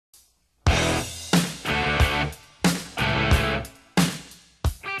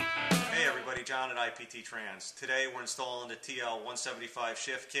everybody, John at IPT Trans. Today we're installing the TL175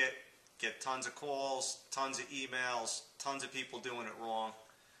 shift kit. Get tons of calls, tons of emails, tons of people doing it wrong.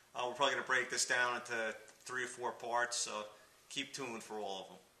 We're probably going to break this down into 3 or 4 parts, so keep tuned for all of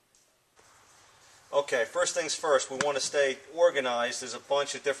them. Okay, first things first, we want to stay organized. There's a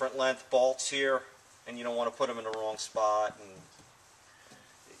bunch of different length bolts here, and you don't want to put them in the wrong spot and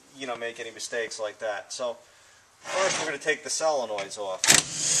make any mistakes like that. So first we're going to take the solenoids off.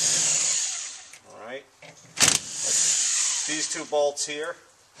 Alright, these 2 bolts here,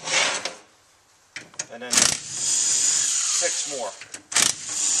 and then 6 more.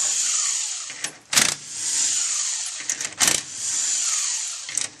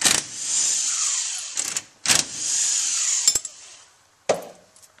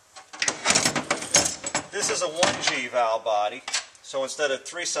 This is a 1G valve body, so instead of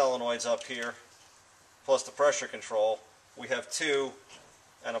 3 solenoids up here, plus the pressure control, we have 2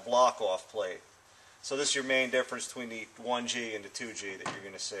 and a block-off plate. So this is your main difference between the 1G and the 2G that you're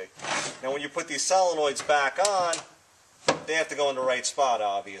going to see. Now when you put these solenoids back on, they have to go in the right spot,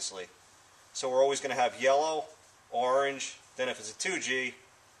 obviously. So we're always going to have yellow, orange, then if it's a 2G,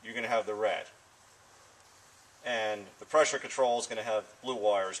 you're going to have the red. And the pressure control is going to have blue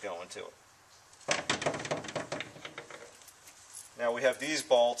wires going to it. Now we have these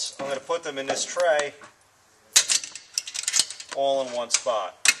bolts. I'm going to put them in this tray all in one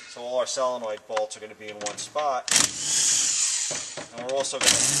spot. So all our solenoid bolts are going to be in one spot. And we're also going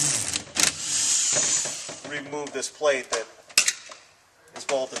to remove this plate that is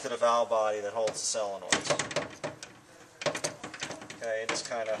bolted to the valve body that holds the solenoids. Okay, and this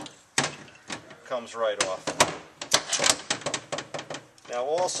kind of comes right off. Now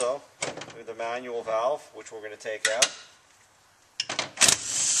also, we have the manual valve, which we're going to take out.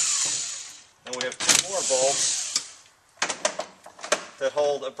 And we have 2 more bolts that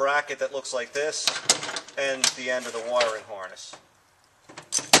hold a bracket that looks like this and the end of the wiring harness.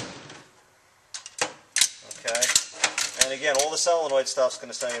 Okay, and again, all the solenoid stuff's going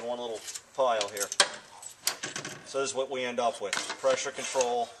to stay in one little pile here. So this is what we end up with: pressure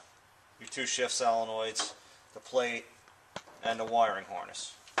control, your 2 shift solenoids, the plate, and the wiring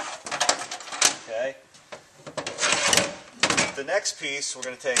harness. Okay. The next piece we're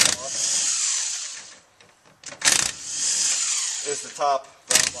going to take off is the top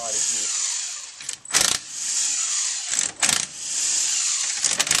valve body piece.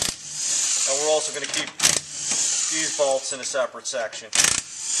 And we're also going to keep these bolts in a separate section.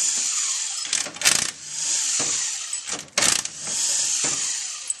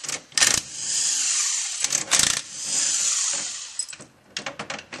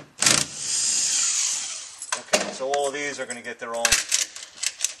 Okay, so all of these are going to get their own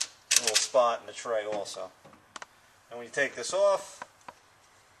little spot in the tray also. And when you take this off,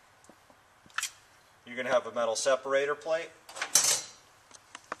 you're going to have a metal separator plate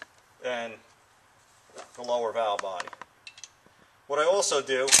and the lower valve body. What I also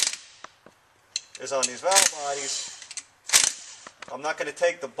do is on these valve bodies, I'm not going to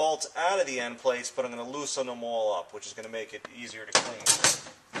take the bolts out of the end plates, but I'm going to loosen them all up, which is going to make it easier to clean.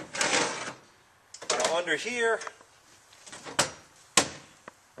 Now under here,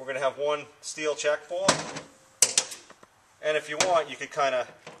 we're going to have 1 steel check ball. And if you want, you could kind of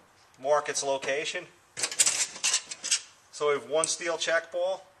mark its location. So we have 1 steel check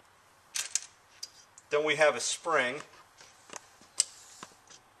ball. Then we have a spring.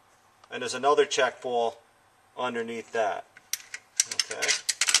 And there's another check ball underneath that. Okay.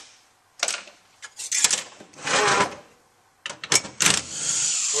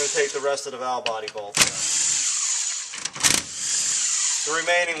 We're going to take the rest of the valve body bolts out. The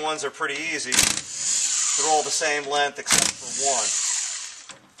remaining ones are pretty easy. They're all the same length except for 1.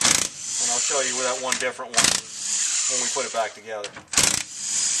 And I'll show you that one different one when we put it back together.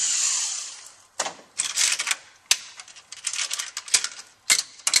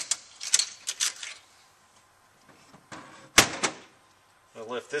 I'll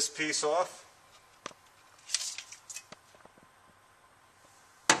lift this piece off.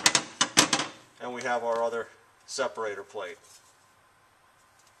 And we have our other separator plate.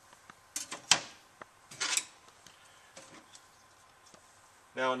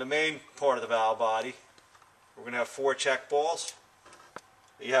 Now in the main part of the valve body, we're going to have 4 check balls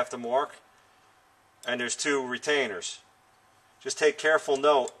that you have to mark, and there's 2 retainers. Just take careful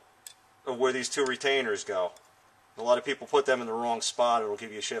note of where these 2 retainers go. A lot of people put them in the wrong spot, it'll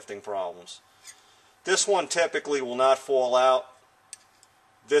give you shifting problems. This one typically will not fall out.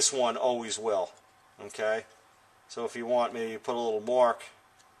 This one always will. Okay? So if you want, maybe you put a little mark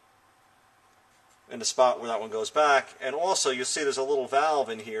in the spot where that one goes back. And also you'll see there's a little valve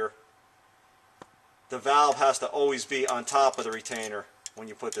in here the valve has to always be on top of the retainer when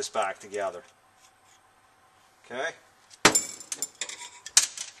you put this back together. Okay?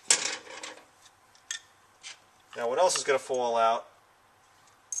 Now what else is going to fall out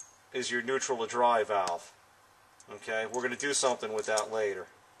is your neutral to dry valve. Okay? We're going to do something with that later.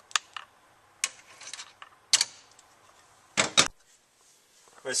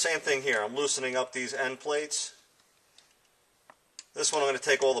 Right, same thing here. I'm loosening up these end plates. This one I'm going to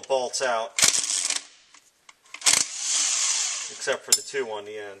take all the bolts out, except for the two on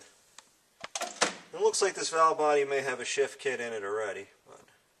the end. It looks like this valve body may have a shift kit in it already, but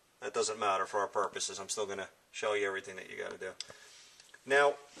that doesn't matter for our purposes. I'm still going to show you everything that you got to do.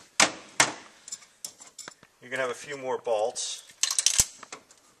 Now, you're going to have a few more bolts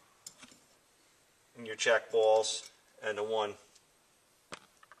in your check balls and the one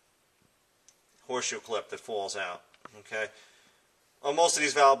horseshoe clip that falls out. Okay. On most of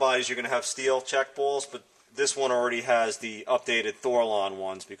these valve bodies you're going to have steel check balls, but this one already has the updated Thorlon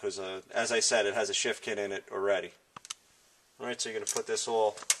ones because, as I said, it has a shift kit in it already. Alright, so you're going to put this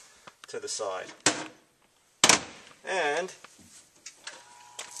all to the side. And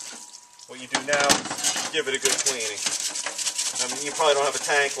what you do now is give it a good cleaning. I mean, you probably don't have a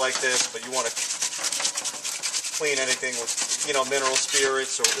tank like this, but you want to clean anything with, mineral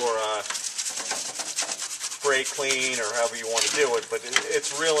spirits or brake clean or however you want to do it, but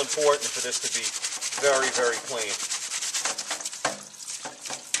it's real important for this to be very, very clean.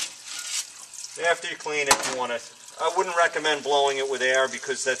 After you clean it, I wouldn't recommend blowing it with air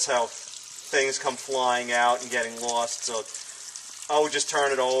because that's how things come flying out and getting lost, so I would just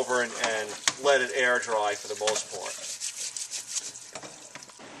turn it over and let it air dry for the most part.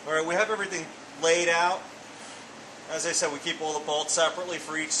 Alright, we have everything laid out. As I said, we keep all the bolts separately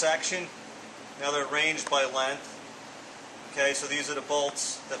for each section. Now they're arranged by length. Okay, so these are the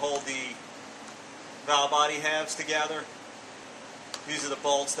bolts that hold the valve body halves together. These are the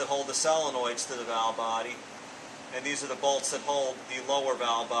bolts that hold the solenoids to the valve body. And these are the bolts that hold the lower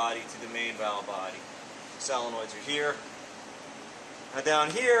valve body to the main valve body. Solenoids are here. Now down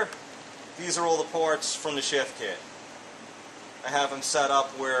here, these are all the parts from the shift kit. I have them set up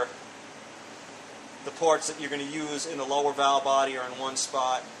where the parts that you're going to use in the lower valve body are in one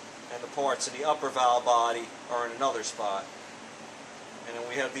spot, and the parts in the upper valve body are in another spot. And then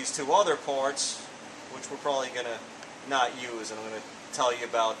we have these two other parts, which we're probably going to not use, and I'm going to tell you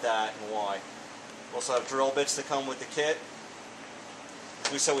about that and why. We also have drill bits that come with the kit.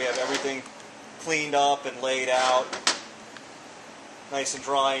 So we have everything cleaned up and laid out, nice and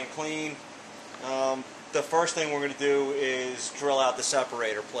dry and clean. The first thing we're going to do is drill out the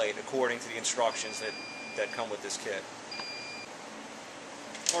separator plate according to the instructions that come with this kit.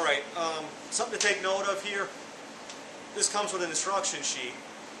 Alright, something to take note of here. This comes with an instruction sheet,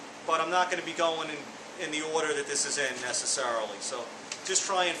 but I'm not going to be going in the order that this is in necessarily. So just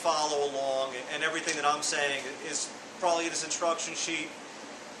try and follow along, and everything that I'm saying is probably in this instruction sheet,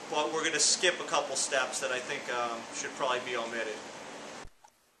 but we're going to skip a couple steps that I think should probably be omitted.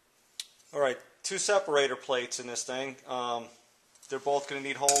 Alright, two separator plates in this thing. They're both going to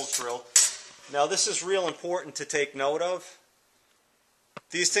need holes drilled. Now this is real important to take note of.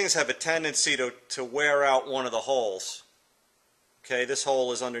 These things have a tendency to wear out one of the holes. Okay, this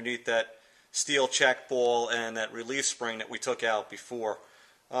hole is underneath that steel check ball and that relief spring that we took out before.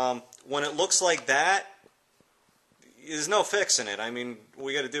 When it looks like that, there's no fixing it. I mean, what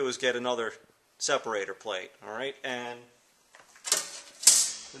we got to do is get another separator plate. Alright, and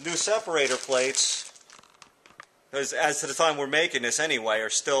the new separator plates, as to the time we're making this anyway, are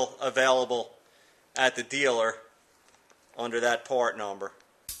still available at the dealer under that part number.